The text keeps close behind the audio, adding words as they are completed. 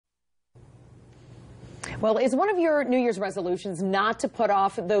Well, is one of your New Year's resolutions not to put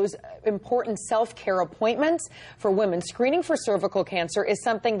off those important self-care appointments for women? Screening for cervical cancer is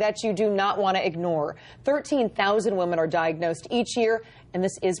something that you do not want to ignore. 13,000 women are diagnosed each year, and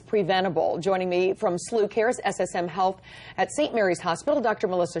this is preventable. Joining me from SLUCare's SSM Health at St. Mary's Hospital, Dr.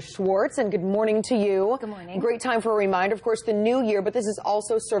 Melissa Schwartz, and good morning to you. Good morning. Great time for a reminder, of course, the new year, but this is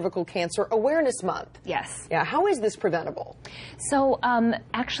also Cervical Cancer Awareness Month. Yes. Yeah, how is this preventable? So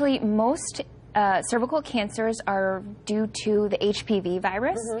actually most cervical cancers are due to the HPV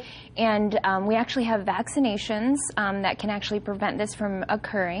virus, and we actually have vaccinations that can actually prevent this from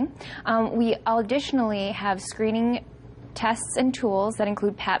occurring. We additionally have screening tests and tools that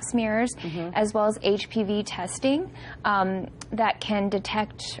include pap smears as well as HPV testing that can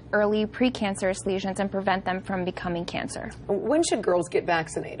detect early precancerous lesions and prevent them from becoming cancer. When should girls get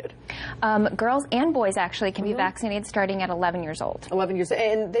vaccinated? Girls and boys actually can be vaccinated starting at 11 years old. 11 years,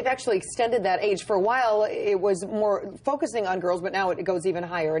 and they've actually extended that age. For a while, it was more focusing on girls, but now it goes even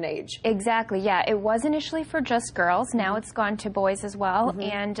higher in age. Exactly, yeah. It was initially for just girls. Now it's gone to boys as well,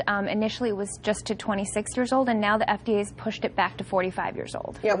 and initially it was just to 26 years old, and now the FDA's pushed it back to 45 years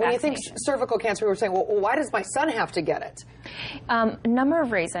old. Yeah, when you think cervical cancer, we were saying, well, why does my son have to get it? A number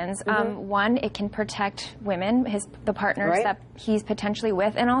of reasons. One, it can protect women, the partners that he's potentially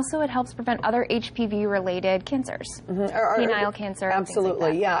with, and also it helps prevent other HPV-related cancers, penile cancer.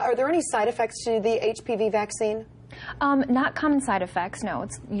 Absolutely, like yeah. Are there any side effects to the HPV vaccine? Not common side effects, no.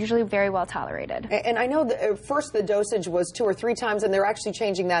 It's usually very well tolerated. And I know that first the dosage was 2 or 3 times, and they're actually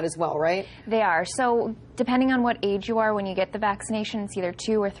changing that as well, right? They are. So depending on what age you are when you get the vaccination, it's either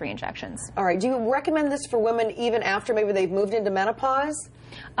 2 or 3 injections. All right. Do you recommend this for women even after maybe they've moved into menopause?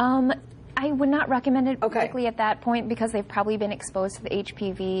 I would not recommend it particularly at that point because they've probably been exposed to the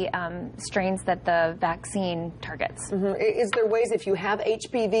HPV strains that the vaccine targets. Is there ways if you have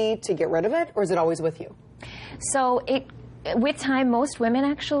HPV to get rid of it, or is it always with you? So with time, most women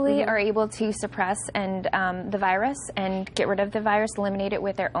actually are able to suppress the virus and get rid of the virus, eliminate it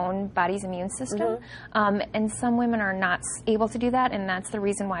with their own body's immune system. And some women are not able to do that, and that's the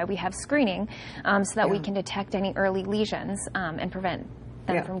reason why we have screening, so that we can detect any early lesions and prevent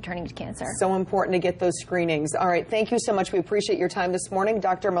them from turning to cancer. So important to get those screenings. All right, thank you so much. We appreciate your time this morning,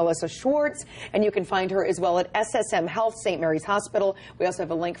 Dr. Melissa Schwartz, and you can find her as well at SSM Health St. Mary's Hospital. We also have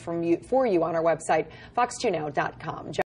a link for you on our website, fox2now.com.